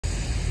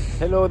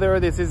Hello there,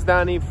 this is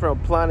Danny from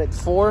Planet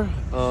 4.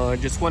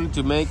 Just wanted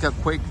to make a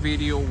quick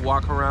video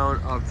walk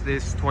around of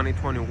this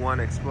 2021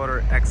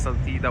 Explorer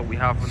XLT that we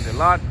have on the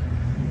lot.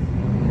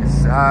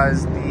 This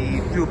has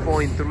the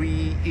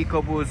 2.3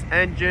 EcoBoost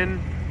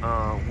engine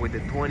with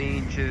the 20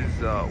 inches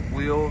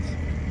wheels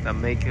that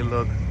make it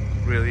look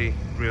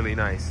really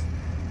nice.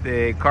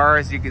 The car,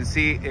 as you can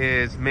see,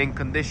 is mint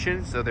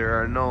condition, so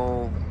there are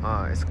no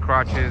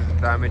scratches,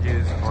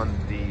 damages on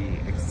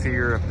the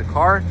exterior of the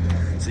car.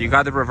 So you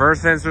got the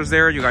reverse sensors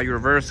there, you got your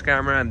reverse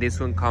camera, and this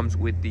one comes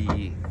with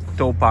the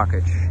tow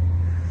package.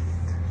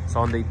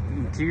 So on the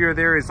interior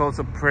there is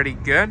also pretty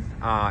good.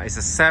 It's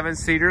a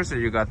 7-seater, so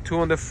you got 2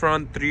 on the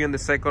front, 3 on the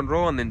second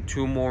row, and then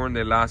 2 more in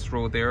the last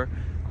row there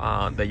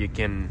that you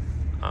can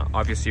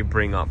obviously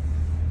bring up.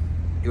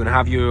 You're gonna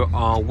have your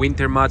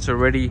winter mats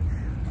already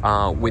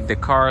with the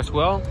car as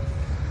well.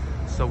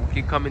 So we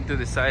can come into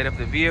the side of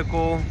the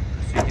vehicle.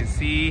 As you can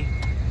see,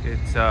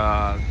 it's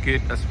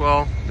good as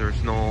well.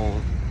 There's no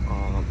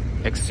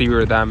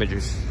exterior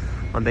damages.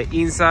 On the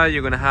inside,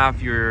 you're gonna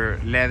have your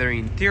leather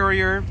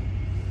interior,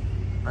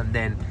 and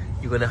then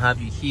you're gonna have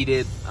your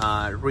heated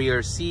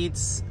rear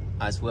seats,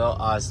 as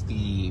well as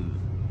the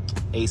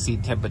AC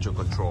temperature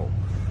control.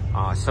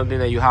 Something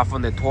that you have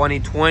on the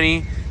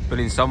 2020, but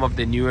in some of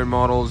the newer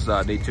models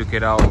they took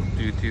it out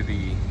due to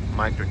the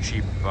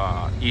microchip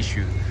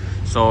issue.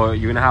 So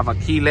you're gonna have a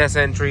keyless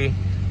entry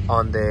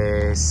on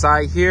the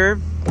side here,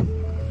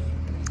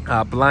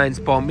 blind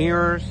spot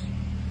mirrors,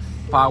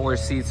 power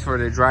seats for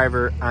the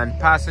driver and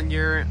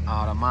passenger,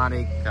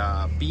 automatic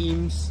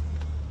beams.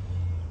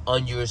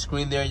 On your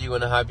screen there, you're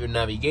gonna have your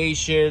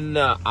navigation,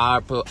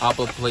 Apple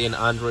Play and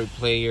Android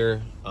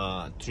player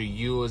through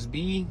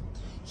USB,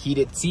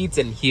 heated seats,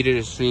 and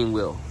heated steering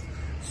wheel.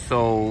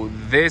 So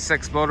this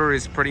Explorer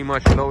is pretty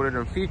much loaded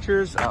on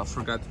features. I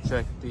forgot to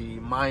check the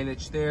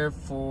mileage there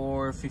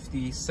for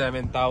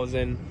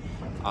 57,000,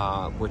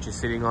 which is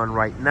sitting on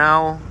right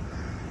now.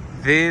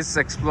 This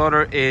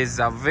Explorer is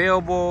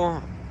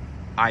available.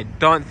 I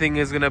don't think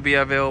it's gonna be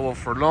available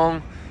for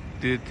long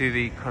due to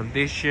the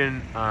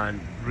condition and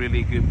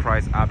really good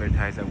price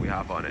advertised that we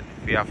have on it.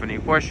 If you have any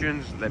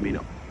questions, let me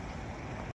know.